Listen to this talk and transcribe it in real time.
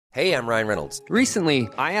Hey, I'm Ryan Reynolds. Recently,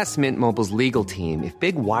 I asked Mint Mobile's legal team if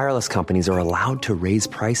big wireless companies are allowed to raise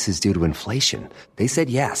prices due to inflation. They said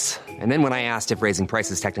yes. And then when I asked if raising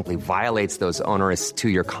prices technically violates those onerous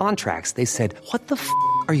two-year contracts, they said, "What the f***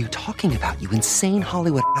 are you talking about, you insane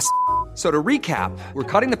Hollywood ass?" So to recap, we're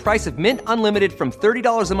cutting the price of Mint Unlimited from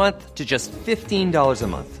 $30 a month to just $15 a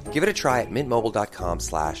month. Give it a try at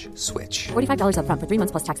mintmobile.com/switch. $45 up front for 3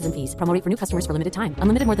 months plus taxes and fees. Promo rate for new customers for limited time.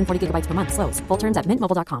 Unlimited more than 40 gigabytes per month. Slows full terms at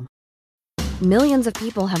mintmobile.com. Millions of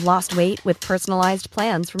people have lost weight with personalized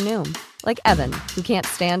plans from Noom. Like Evan, who can't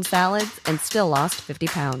stand salads and still lost 50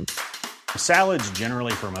 pounds. Salads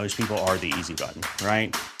generally for most people are the easy button,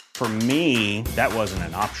 right? For me, that wasn't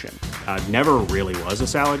an option. I never really was a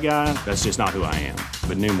salad guy. That's just not who I am.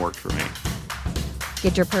 But Noom worked for me.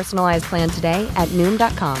 Get your personalized plan today at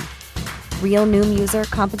Noom.com. Real Noom user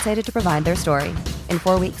compensated to provide their story. In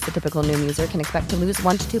 4 weeks, the typical Noom user can expect to lose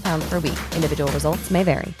 1 to 2 pounds per week. Individual results may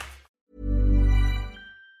vary.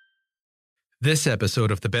 This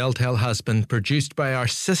episode of The Bell Tell has been produced by our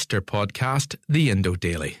sister podcast, The Indo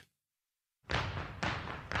Daily.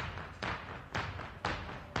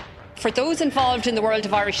 For those involved in the world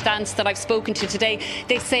of Irish dance that I've spoken to today,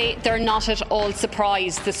 they say they're not at all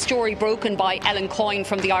surprised. The story broken by Ellen Coyne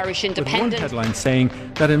from the Irish Independent. With one headline saying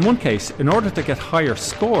that in one case, in order to get higher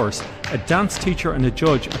scores, a dance teacher and a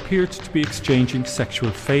judge appeared to be exchanging sexual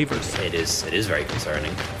favours. It is very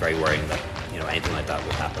concerning, very worrying that anything like that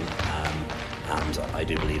would happen. And I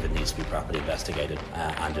do believe it needs to be properly investigated.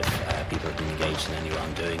 And if people have been engaged in any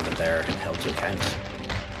wrongdoing, then they're held to account.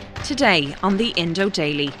 Today on the Indo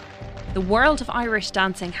Daily. The world of Irish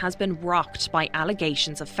dancing has been rocked by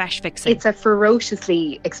allegations of feis fixing. It's a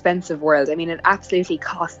ferociously expensive world. I mean, it absolutely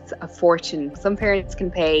costs a fortune. Some parents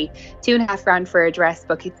can pay $2,500 for a dress,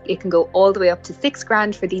 but it can go all the way up to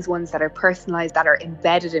 $6,000 for these ones that are personalised, that are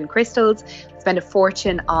embedded in crystals. Spend a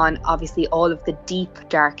fortune on obviously all of the deep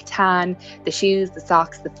dark tan, the shoes, the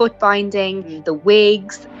socks, the foot binding, the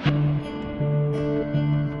wigs.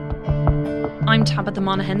 I'm Tabitha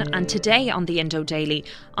Monaghan, and today on the Indo Daily,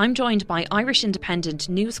 I'm joined by Irish Independent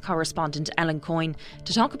news correspondent Ellen Coyne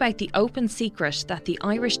to talk about the open secret that the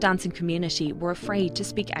Irish dancing community were afraid to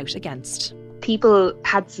speak out against. People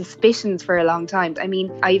had suspicions for a long time. I mean,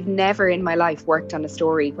 I've never in my life worked on a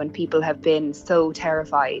story when people have been so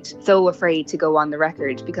terrified, so afraid to go on the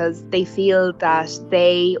record because they feel that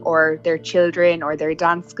they or their children or their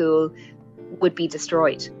dance school would be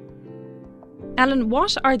destroyed. Ellen,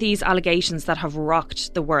 what are these allegations that have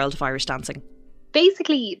rocked the world of Irish dancing?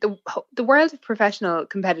 Basically, the world of professional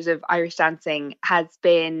competitive Irish dancing has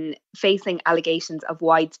been facing allegations of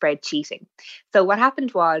widespread cheating. So what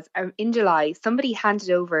happened was, in July, somebody handed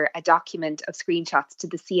over a document of screenshots to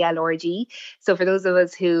the CLRG. So for those of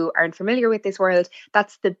us who aren't familiar with this world,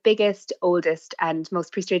 that's the biggest, oldest and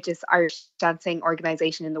most prestigious Irish dancing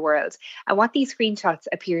organisation in the world. And what these screenshots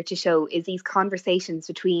appear to show is these conversations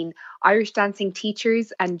between Irish dancing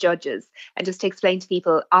teachers and judges. And just to explain to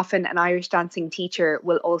people, often an Irish dancing teacher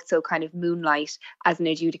will also kind of moonlight as an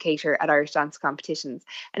adjudicator at Irish dance competitions.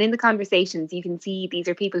 And in the conversations, you can see these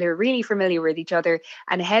are people who are really familiar with each other,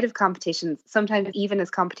 and ahead of competitions, sometimes even as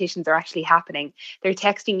competitions are actually happening, they're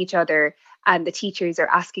texting each other, and the teachers are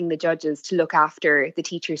asking the judges to look after the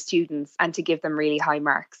teachers' students and to give them really high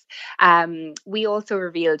marks. We also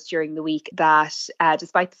revealed during the week that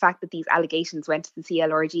despite the fact that these allegations went to the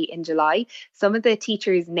CLRG in July, some of the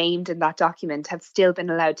teachers named in that document have still been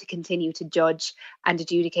allowed to continue to judge and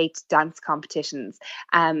adjudicate dance competitions.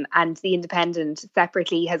 And the Independent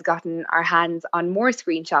separately has gotten our hands on more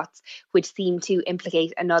screenshots which seem to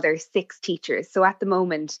implicate another 6 teachers. So at the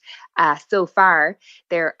moment, so far,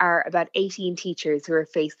 there are about 18 teachers who are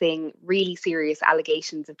facing really serious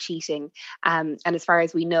allegations of cheating. And as far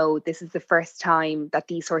as we know, this is the first time that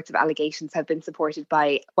these sorts of allegations have been supported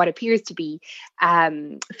by what appears to be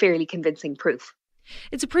fairly convincing proof.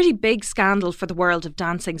 It's a pretty big scandal for the world of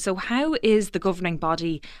dancing. So how is the governing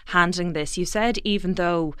body handling this? You said even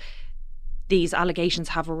though these allegations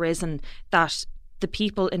have arisen, that the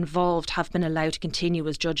people involved have been allowed to continue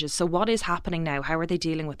as judges. So what is happening now? How are they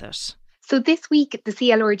dealing with it? So this week, the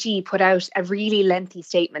CLRG put out a really lengthy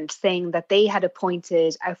statement saying that they had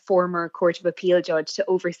appointed a former Court of Appeal judge to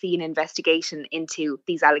oversee an investigation into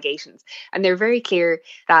these allegations. And they're very clear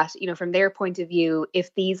that, from their point of view,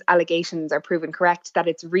 if these allegations are proven correct, that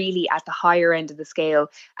it's really at the higher end of the scale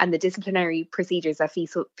and the disciplinary procedures that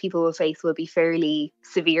people will face will be fairly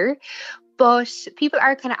severe. But people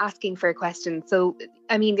are kind of asking for a question. So,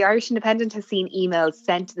 the Irish Independent has seen emails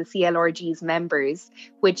sent to the CLRG's members,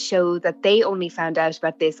 which show that they only found out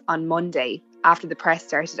about this on Monday. after the press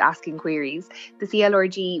started asking queries. The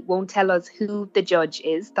CLRG won't tell us who the judge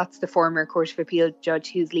is. That's the former Court of Appeal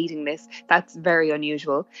judge who's leading this. That's very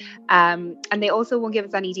unusual. And they also won't give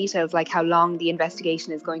us any details like how long the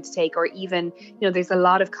investigation is going to take, or even, there's a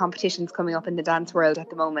lot of competitions coming up in the dance world at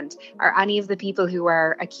the moment. Are any of the people who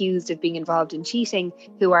are accused of being involved in cheating,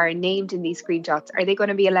 who are named in these screenshots, are they going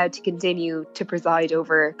to be allowed to continue to preside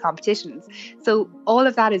over competitions? So all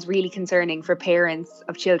of that is really concerning for parents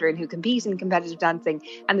of children who compete in competitive dancing,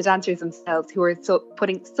 and the dancers themselves who are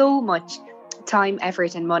putting so much time,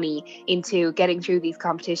 effort and money into getting through these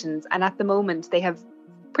competitions. And at the moment they have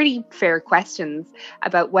pretty fair questions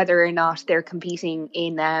about whether or not they're competing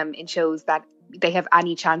in shows that they have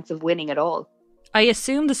any chance of winning at all. I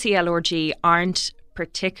assume the CLRG aren't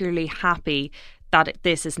particularly happy that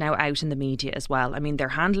this is now out in the media as well. I mean, they're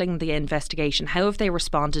handling the investigation. How have they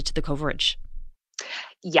responded to the coverage?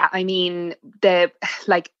 Yeah, I mean,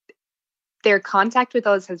 their contact with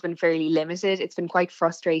us has been fairly limited. It's been quite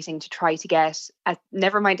frustrating to try to get,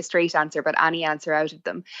 never mind a straight answer, but any answer out of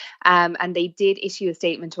them. And they did issue a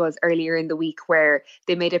statement to us earlier in the week where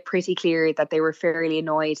they made it pretty clear that they were fairly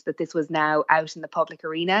annoyed that this was now out in the public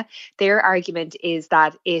arena. Their argument is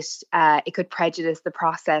that it could prejudice the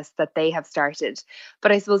process that they have started.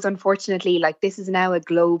 But I suppose, unfortunately, this is now a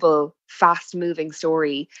global, fast-moving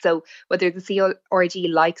story. So whether the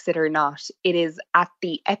CLRG likes it or not, it is at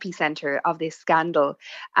the epicenter of this scandal,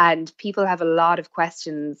 and people have a lot of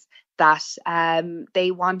questions that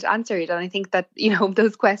they want answered. And I think that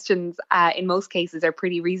those questions in most cases are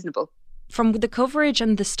pretty reasonable. From the coverage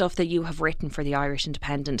and the stuff that you have written for the Irish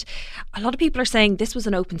Independent, a lot of people are saying this was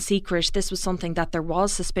an open secret, this was something that there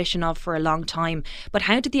was suspicion of for a long time. But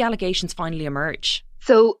how did the allegations finally emerge?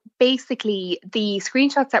 So basically, the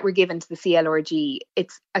screenshots that were given to the CLRG,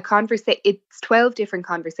 it's 12 different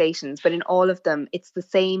conversations, but in all of them, it's the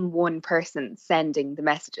same one person sending the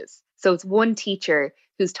messages. So it's one teacher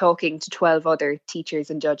who's talking to 12 other teachers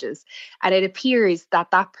and judges. And it appears that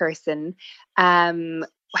that person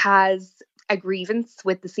has a grievance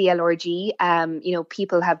with the CLRG.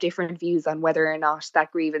 People have different views on whether or not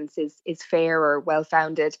that grievance is fair or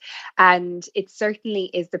well-founded. And it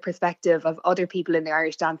certainly is the perspective of other people in the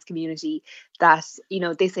Irish dance community that,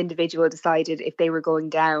 this individual decided if they were going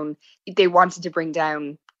down, they wanted to bring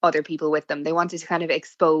down other people with them. They wanted to kind of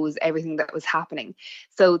expose everything that was happening.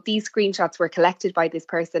 So these screenshots were collected by this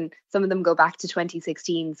person. Some of them go back to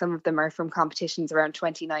 2016. Some of them are from competitions around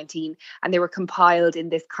 2019. And they were compiled in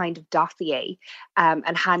this kind of dossier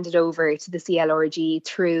and handed over to the CLRG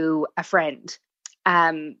through a friend.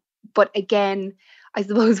 But again, I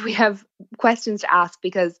suppose we have questions to ask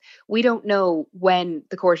because we don't know when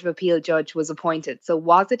the Court of Appeal judge was appointed. So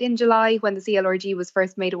was it in July when the CLRG was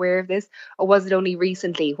first made aware of this, or was it only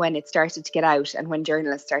recently when it started to get out and when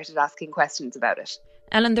journalists started asking questions about it?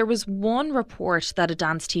 Ellen, there was one report that a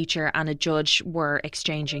dance teacher and a judge were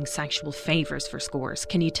exchanging sexual favours for scores.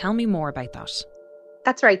 Can you tell me more about that?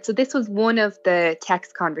 That's right. So this was one of the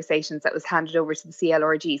text conversations that was handed over to the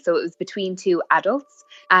CLRG. So it was between two adults,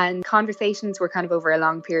 and conversations were kind of over a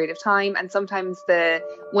long period of time. And sometimes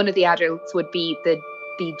one of the adults would be the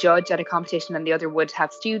judge at a competition and the other would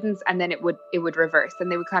have students, and then it would reverse,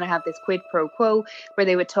 and they would kind of have this quid pro quo where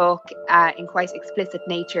they would talk in quite explicit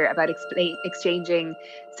nature about exchanging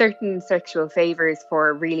certain sexual favours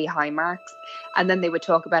for really high marks. And then they would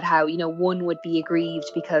talk about how one would be aggrieved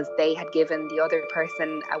because they had given the other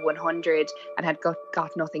person a 100 and had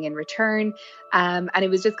got nothing in return, and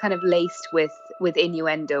it was just kind of laced with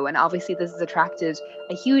innuendo. And obviously this has attracted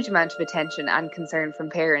a huge amount of attention and concern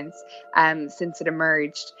from parents since it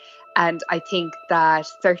emerged. And I think that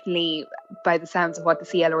certainly by the sounds of what the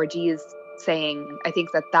CLRG is saying, I think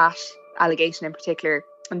that allegation in particular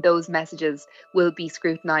and those messages will be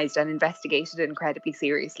scrutinised and investigated incredibly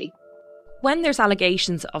seriously. When there's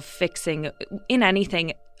allegations of fixing in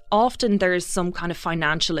anything, often there's some kind of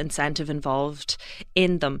financial incentive involved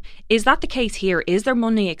in them. Is that the case here? Is there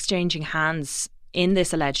money exchanging hands in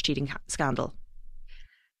this alleged cheating scandal?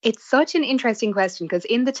 It's such an interesting question because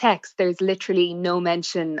in the text, there's literally no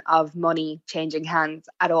mention of money changing hands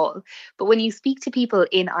at all. But when you speak to people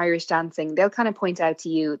in Irish dancing, they'll kind of point out to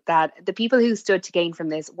you that the people who stood to gain from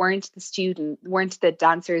this weren't the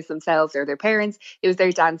dancers themselves or their parents. It was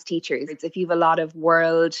their dance teachers. If you have a lot of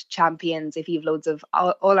world champions, if you have loads of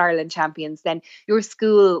All Ireland champions, then your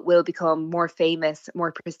school will become more famous,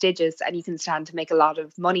 more prestigious, and you can stand to make a lot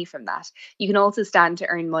of money from that. You can also stand to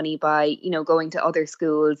earn money by, going to other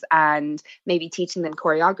schools and maybe teaching them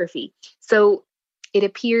choreography. So it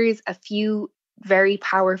appears a few very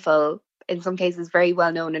powerful in some cases very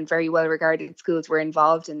well known and very well regarded schools were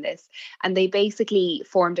involved in this. And they basically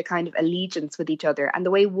formed a kind of allegiance with each other. And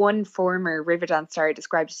the way one former Riverdance star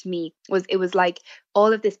described it to me was it was like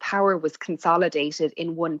all of this power was consolidated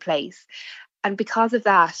in one place. And because of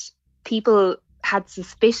that, people had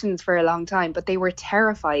suspicions for a long time, but they were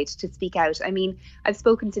terrified to speak out. I mean, I've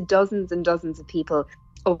spoken to dozens and dozens of people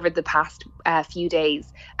over the past few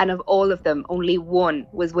days, and of all of them, only one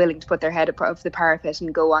was willing to put their head above the parapet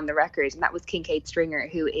and go on the record, and that was Kincaid Stringer,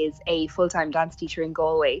 who is a full-time dance teacher in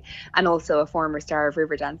Galway and also a former star of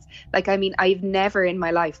Riverdance. Like, I mean, I've never in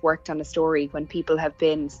my life worked on a story when people have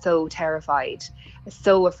been so terrified,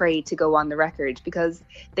 so afraid to go on the record because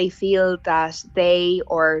they feel that they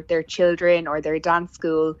or their children or their dance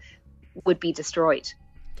school would be destroyed.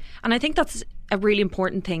 And I think that's a really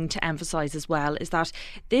important thing to emphasise as well, is that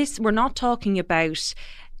we're not talking about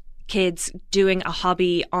kids doing a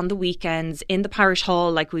hobby on the weekends in the parish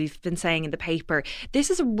hall like we've been saying in the paper. This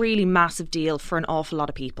is a really massive deal for an awful lot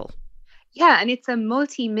of people. Yeah, and it's a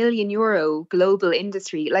multi-million euro global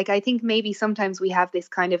industry. Like, I think maybe sometimes we have this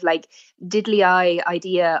kind of like diddly eye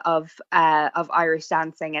idea of Irish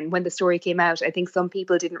dancing. And when the story came out, I think some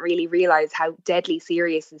people didn't really realize how deadly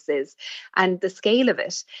serious this is and the scale of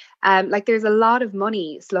it. Like, there's a lot of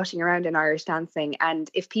money slushing around in Irish dancing. And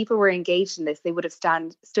if people were engaged in this, they would have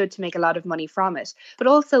stood to make a lot of money from it. But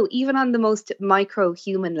also, even on the most micro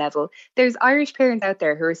human level, there's Irish parents out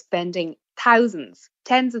there who are spending thousands,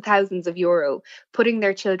 tens of thousands of euro putting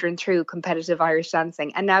their children through competitive Irish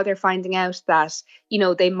dancing. And now they're finding out that, you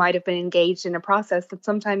know, they might have been engaged in a process that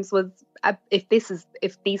sometimes was, if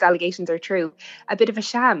these allegations are true, a bit of a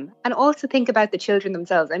sham. And also think about the children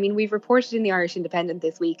themselves. I mean, we've reported in the Irish Independent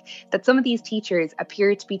this week that some of these teachers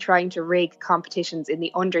appear to be trying to rig competitions in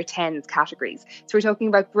the under 10s categories. So we're talking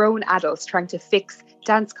about grown adults trying to fix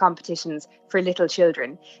dance competitions for little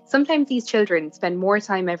children. Sometimes these children spend more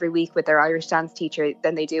time every week with their Irish dance teacher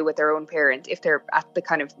than they do with their own parent if they're at the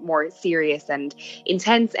kind of more serious and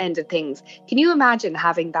intense end of things. Can you imagine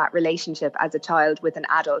having that relationship as a child with an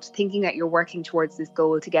adult, thinking that you're working towards this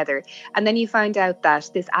goal together, and then you find out that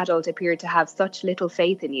this adult appeared to have such little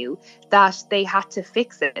faith in you that they had to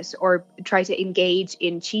fix it or try to engage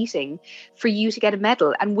in cheating for you to get a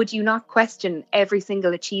medal? And would you not question every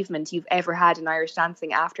single achievement you've ever had in Irish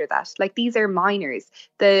dancing after that? Like, these are minors.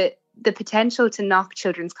 The potential to knock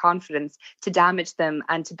children's confidence, to damage them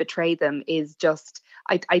and to betray them is just,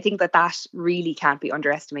 I think that really can't be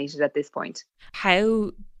underestimated at this point.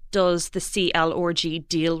 How does the CLRG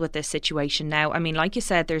deal with this situation now? I mean, like you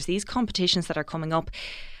said, there's these competitions that are coming up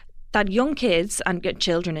that young kids and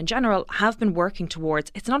children in general have been working towards.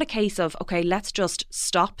 It's not a case of, okay, let's just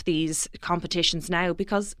stop these competitions now,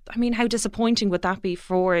 because, I mean, how disappointing would that be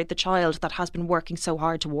for the child that has been working so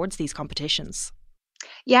hard towards these competitions?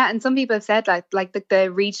 Yeah, and some people have said like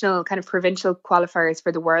the regional kind of provincial qualifiers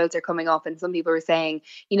for the Worlds are coming up, and some people are saying,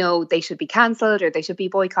 you know, they should be cancelled or they should be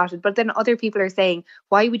boycotted. But then other people are saying,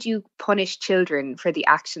 why would you punish children for the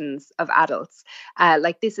actions of adults?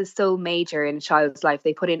 Like, this is so major in a child's life.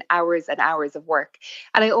 They put in hours and hours of work.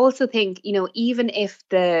 And I also think, you know, even if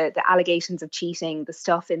the allegations of cheating, the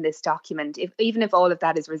stuff in this document, even if all of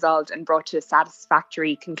that is resolved and brought to a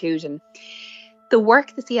satisfactory conclusion, the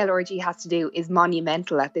work the CLRG has to do is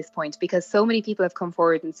monumental at this point, because so many people have come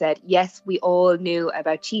forward and said, yes, we all knew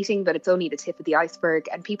about cheating, but it's only the tip of the iceberg.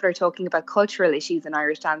 And people are talking about cultural issues in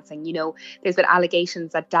Irish dancing. You know, there's been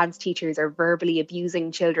allegations that dance teachers are verbally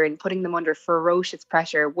abusing children, putting them under ferocious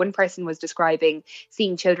pressure. One person was describing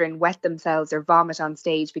seeing children wet themselves or vomit on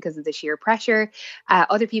stage because of the sheer pressure.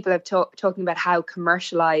 Other people have talking about how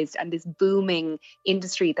commercialized and this booming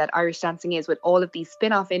industry that Irish dancing is, with all of these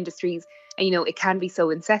spin-off industries. And, you know, it can be so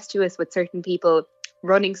incestuous with certain people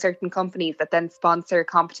running certain companies that then sponsor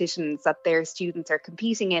competitions that their students are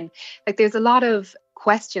competing in. Like, there's a lot of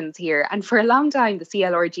questions here. And for a long time, the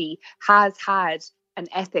CLRG has had an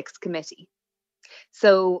ethics committee.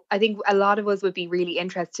 So I think a lot of us would be really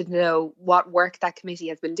interested to know what work that committee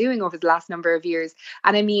has been doing over the last number of years.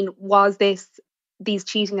 And I mean, was these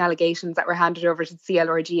cheating allegations that were handed over to the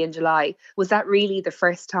CLRG in July, was that really the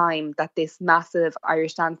first time that this massive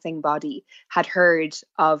Irish dancing body had heard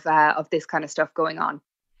of this kind of stuff going on?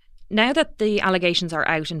 Now that the allegations are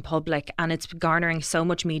out in public and it's garnering so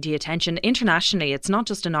much media attention internationally, it's not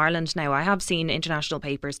just in Ireland now. I have seen international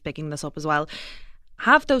papers picking this up as well.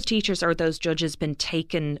 Have those teachers or those judges been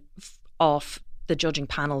taken off the judging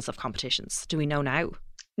panels of competitions? Do we know now?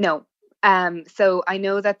 No. So I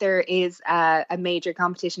know that there is a major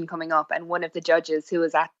competition coming up, and one of the judges who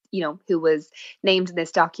was named in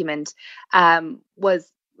this document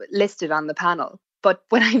was listed on the panel. But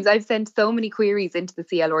when I've sent so many queries into the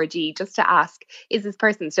CLRG just to ask, is this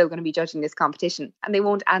person still going to be judging this competition? And they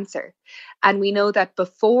won't answer. And we know that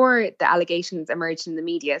before the allegations emerged in the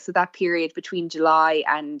media, so that period between July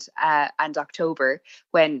and October,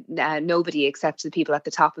 when nobody except the people at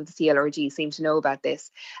the top of the CLRG seemed to know about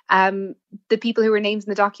this, the people who were named in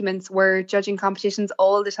the documents were judging competitions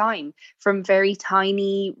all the time, from very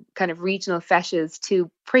tiny kind of regional feshes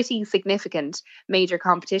to pretty significant major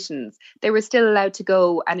competitions. They were still allowed to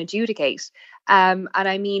go and adjudicate. And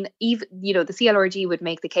I mean, even, the CLRG would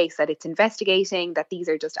make the case that it's investigating, that these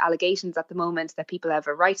are just allegations at the moment, that people have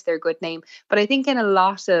a right to their good name. But I think in a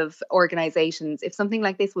lot of organizations, if something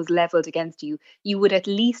like this was leveled against you, you would at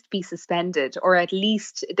least be suspended, or at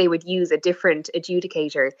least they would use a different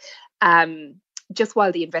adjudicator. Just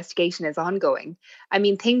while the investigation is ongoing. I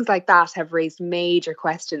mean, things like that have raised major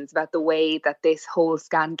questions about the way that this whole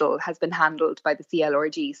scandal has been handled by the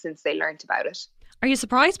CLRG since they learnt about it. Are you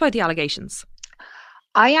surprised by the allegations?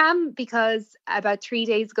 I am, because about 3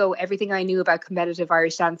 days ago, everything I knew about competitive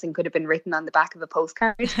Irish dancing could have been written on the back of a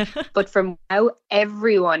postcard. But from now,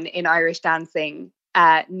 everyone in Irish dancing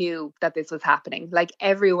knew that this was happening. Like,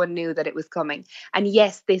 everyone knew that it was coming. And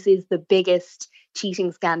yes, this is the biggest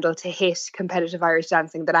cheating scandal to hit competitive Irish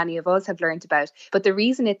dancing that any of us have learned about. But the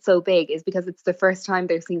reason it's so big is because it's the first time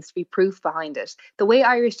there seems to be proof behind it. The way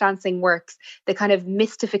Irish dancing works, the kind of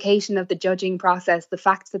mystification of the judging process, the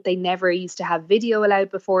fact that they never used to have video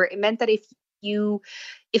allowed before, it meant that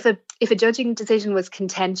if a judging decision was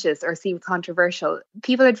contentious or seemed controversial,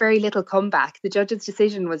 people had very little comeback. The judge's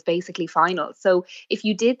decision was basically final. So if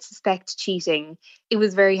you did suspect cheating, it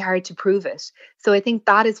was very hard to prove it. So I think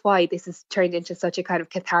that is why this has turned into such a kind of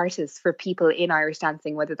catharsis for people in Irish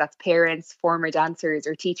dancing, whether that's parents, former dancers,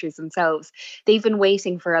 or teachers themselves. They've been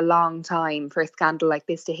waiting for a long time for a scandal like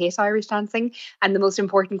this to hit Irish dancing. And the most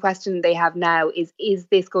important question they have now is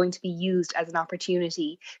this going to be used as an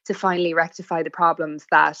opportunity to finally rectify the problems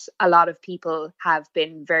that a lot of people have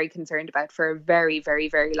been very concerned about for a very, very,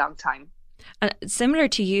 very long time? Similar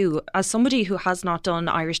to you, as somebody who has not done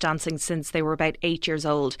Irish dancing since they were about 8 years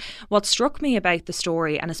old, what struck me about the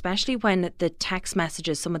story, and especially when some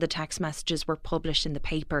of the text messages were published in the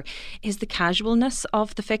paper, is the casualness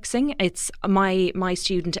of the fixing. It's my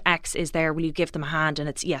student X is there, will you give them a hand? And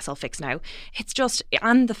it's, yes, I'll fix now. It's just,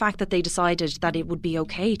 and the fact that they decided that it would be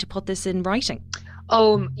okay to put this in writing.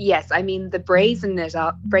 Oh, yes. I mean, the brazenness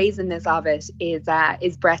of it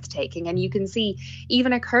is breathtaking. And you can see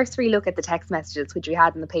even a cursory look at the text messages, which we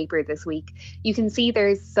had in the paper this week. You can see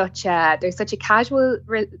there's such a casual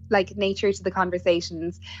nature to the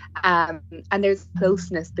conversations, and there's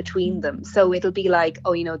closeness between them. So it'll be like,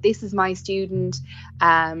 oh, this is my student.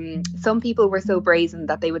 Some people were so brazen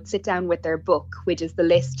that they would sit down with their book, which is the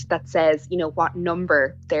list that says, what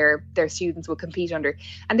number their students will compete under.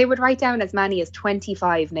 And they would write down as many as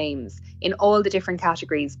 25 names in all the different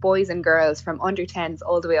categories, boys and girls, from under 10s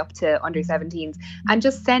all the way up to under 17s, and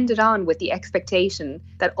just send it on with the expectation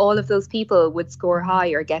that all of those people would score high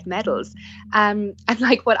or get medals. And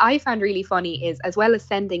like, what I found really funny is, as well as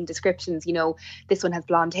sending descriptions, this one has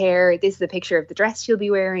blonde hair, this is a picture of the dress she'll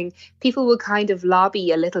be wearing, people will kind of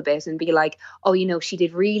lobby a little bit and be like, oh, she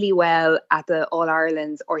did really well at the All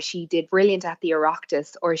Irelands, or she did brilliant at the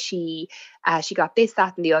Oireachtas, or she got this,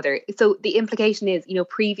 that and the other. So the implication is,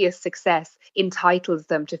 previous success entitles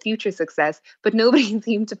them to future success, but nobody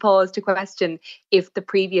seemed to pause to question if the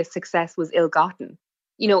previous success was ill-gotten.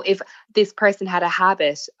 If this person had a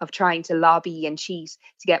habit of trying to lobby and cheat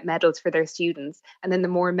to get medals for their students, and then the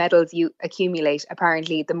more medals you accumulate,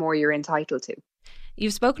 apparently the more you're entitled to.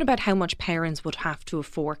 You've spoken about how much parents would have to have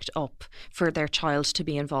forked up for their child to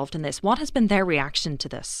be involved in this. What has been their reaction to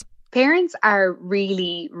this? Parents are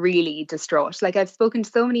really, really distraught. Like, I've spoken to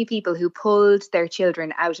so many people who pulled their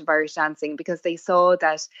children out of Irish dancing because they saw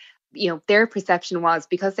that, their perception was,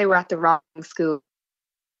 because they were at the wrong school,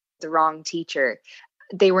 the wrong teacher,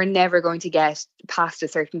 they were never going to get past a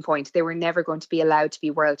certain point. They were never going to be allowed to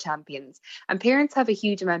be world champions. And parents have a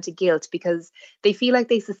huge amount of guilt because they feel like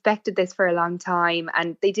they suspected this for a long time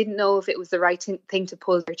and they didn't know if it was the right thing to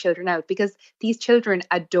pull their children out, because these children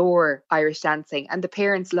adore Irish dancing and the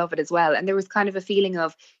parents love it as well. And there was kind of a feeling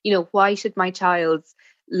of, why should my child's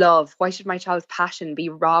passion be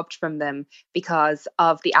robbed from them because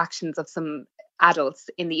of the actions of some adults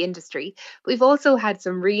in the industry? We've also had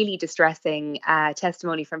some really distressing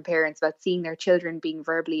testimony from parents about seeing their children being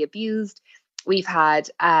verbally abused. We've had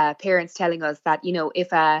parents telling us that,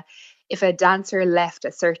 if a dancer left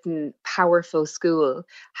a certain powerful school,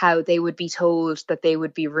 how they would be told that they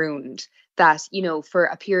would be ruined, that, you know, for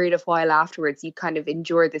a period of while afterwards, you'd kind of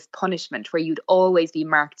endure this punishment where you'd always be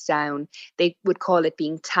marked down. They would call it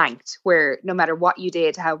being tanked, where no matter what you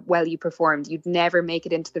did, how well you performed, you'd never make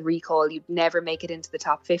it into the recall, you'd never make it into the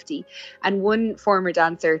top 50. And one former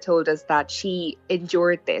dancer told us that she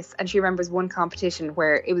endured this, and she remembers one competition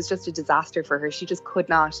where it was just a disaster for her. She just could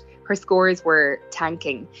not, her scores were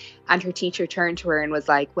tanking, and her teacher turned to her and was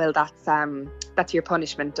like, well, that's your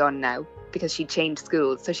punishment done now, because she changed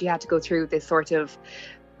schools. So she had to go through this sort of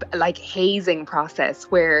like hazing process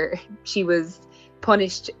where she was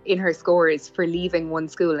punished in her scores for leaving one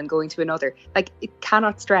school and going to another. Like, it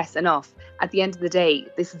cannot stress enough. At the end of the day,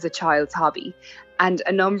 this is a child's hobby. And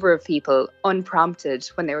a number of people, unprompted,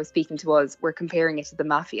 when they were speaking to us, were comparing it to the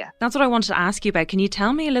mafia. That's what I wanted to ask you about. Can you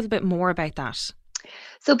tell me a little bit more about that?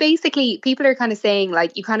 So basically, people are kind of saying,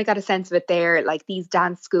 like, you kind of got a sense of it there, like these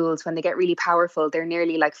dance schools, when they get really powerful, they're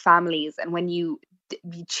nearly like families. And when you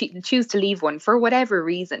choose to leave one for whatever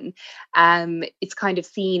reason, it's kind of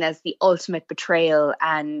seen as the ultimate betrayal.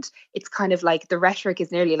 And it's kind of like the rhetoric is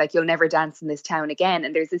nearly like, you'll never dance in this town again.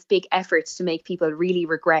 And there's this big effort to make people really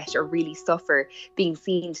regret or really suffer being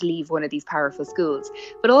seen to leave one of these powerful schools.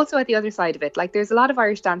 But also at the other side of it, like, there's a lot of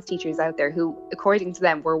Irish dance teachers out there who, according to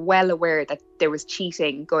them, were well aware that there was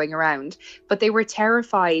cheating going around, but they were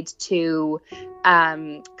terrified to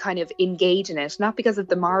kind of engage in it, not because of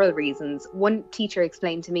the moral reasons. One teacher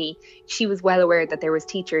explained to me she was well aware that there was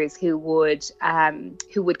teachers who would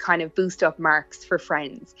kind of boost up marks for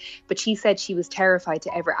friends, but she said she was terrified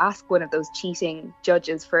to ever ask one of those cheating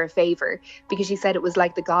judges for a favour, because she said it was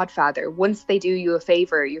like The Godfather. Once they do you a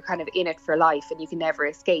favour, you're kind of in it for life and you can never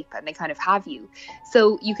escape, and they kind of have you.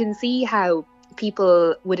 So you can see how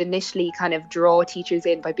people would initially kind of draw teachers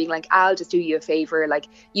in by being like, I'll just do you a favour, like,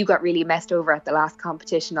 you got really messed over at the last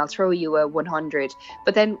competition, I'll throw you a 100.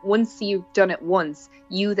 But then once you've done it once,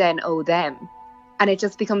 you then owe them. And it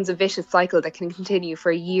just becomes a vicious cycle that can continue for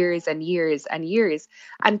years and years and years.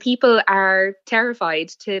 And people are terrified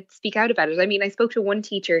to speak out about it. I mean, I spoke to one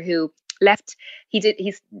teacher who left. He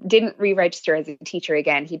didn't re-register as a teacher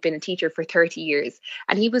again. He'd been a teacher for 30 years.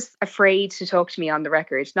 And he was afraid to talk to me on the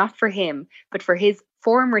record, not for him, but for his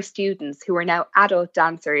former students who are now adult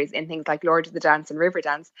dancers in things like Lord of the Dance and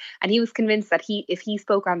Riverdance. And he was convinced that if he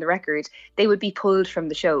spoke on the record, they would be pulled from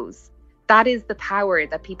the shows. That is the power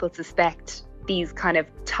that people suspect these kind of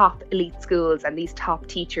top elite schools and these top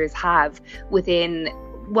teachers have within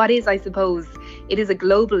what is, I suppose, it is a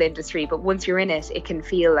global industry, but once you're in it, it can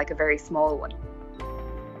feel like a very small one.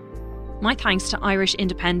 My thanks to Irish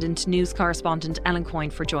Independent news correspondent Ellen Coyne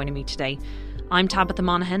for joining me today. I'm Tabitha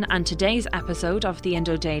Monaghan, and today's episode of the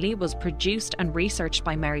Indo Daily was produced and researched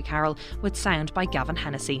by Mary Carroll with sound by Gavin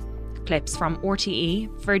Hennessy. Clips from RTE,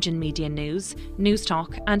 Virgin Media News, News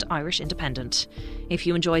Talk and Irish Independent. If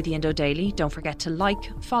you enjoy the Indo Daily, don't forget to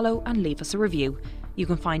like, follow and leave us a review. You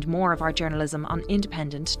can find more of our journalism on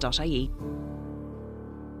independent.ie.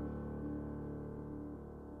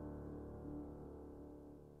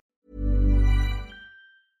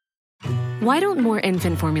 Why don't more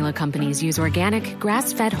infant formula companies use organic,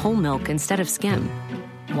 grass-fed whole milk instead of skim?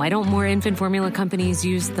 Why don't more infant formula companies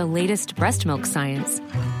use the latest breast milk science?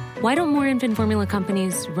 Why don't more infant formula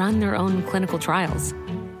companies run their own clinical trials?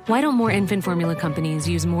 Why don't more infant formula companies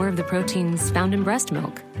use more of the proteins found in breast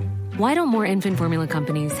milk? Why don't more infant formula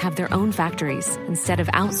companies have their own factories instead of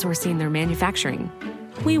outsourcing their manufacturing?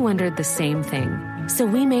 We wondered the same thing. So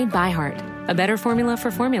we made ByHeart, a better formula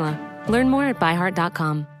for formula. Learn more at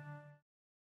byheart.com.